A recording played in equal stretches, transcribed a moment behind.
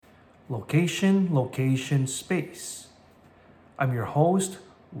Location, location, space. I'm your host,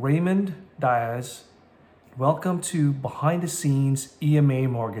 Raymond Diaz. Welcome to Behind the Scenes EMA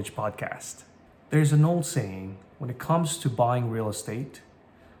Mortgage Podcast. There's an old saying when it comes to buying real estate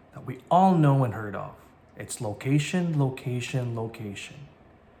that we all know and heard of. It's location, location, location.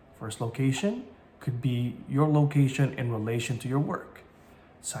 First location could be your location in relation to your work.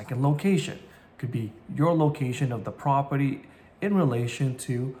 Second location could be your location of the property in relation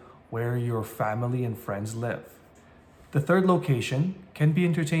to where your family and friends live. The third location can be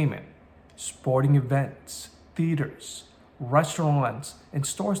entertainment, sporting events, theaters, restaurants, and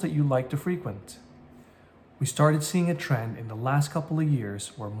stores that you like to frequent. We started seeing a trend in the last couple of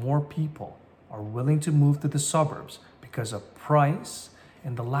years where more people are willing to move to the suburbs because of price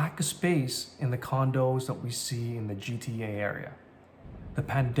and the lack of space in the condos that we see in the GTA area. The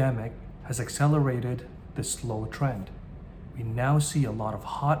pandemic has accelerated this slow trend. We now see a lot of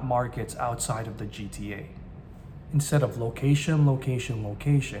hot markets outside of the GTA. Instead of location, location,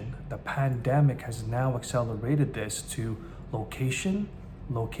 location, the pandemic has now accelerated this to location,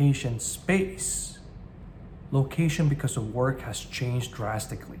 location, space. Location because of work has changed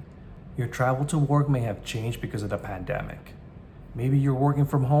drastically. Your travel to work may have changed because of the pandemic. Maybe you're working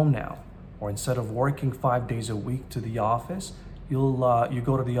from home now, or instead of working 5 days a week to the office, you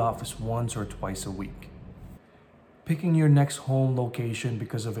go to the office once or twice a week. Picking your next home location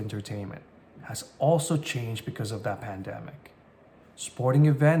because of entertainment has also changed because of that pandemic. Sporting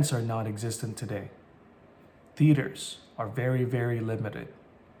events are not existent today. Theaters are very, very limited.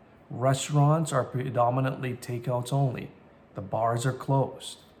 Restaurants are predominantly takeouts only. The bars are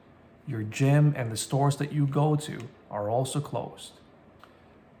closed. Your gym and the stores that you go to are also closed.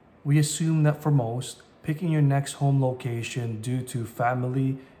 We assume that for most, picking your next home location due to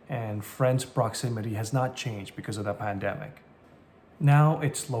family and friends' proximity has not changed because of the pandemic. Now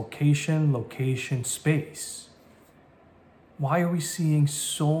it's location, location, space. Why are we seeing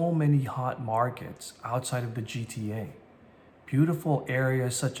so many hot markets outside of the GTA? Beautiful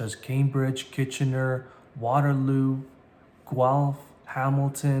areas such as Cambridge, Kitchener, Waterloo, Guelph,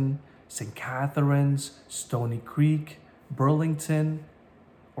 Hamilton, St. Catharines, Stony Creek, Burlington,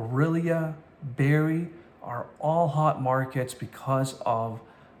 Orillia, Barrie are all hot markets because of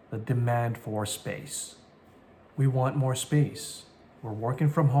the demand for space. We want more space. We're working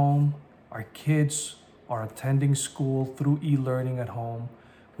from home. Our kids are attending school through e-learning at home.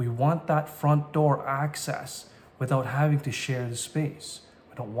 We want that front door access without having to share the space.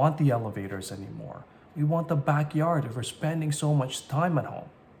 We don't want the elevators anymore. We want the backyard if we're spending so much time at home.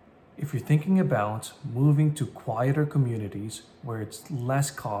 If you're thinking about moving to quieter communities where it's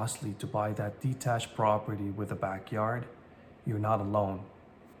less costly to buy that detached property with a backyard, you're not alone.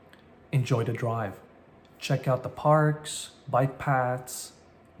 Enjoy the drive. Check out the parks, bike paths,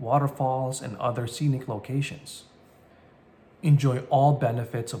 waterfalls, and other scenic locations. Enjoy all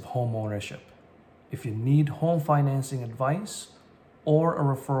benefits of home ownership. If you need home financing advice or a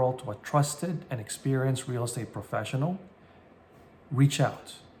referral to a trusted and experienced real estate professional, reach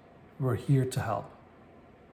out. We're here to help.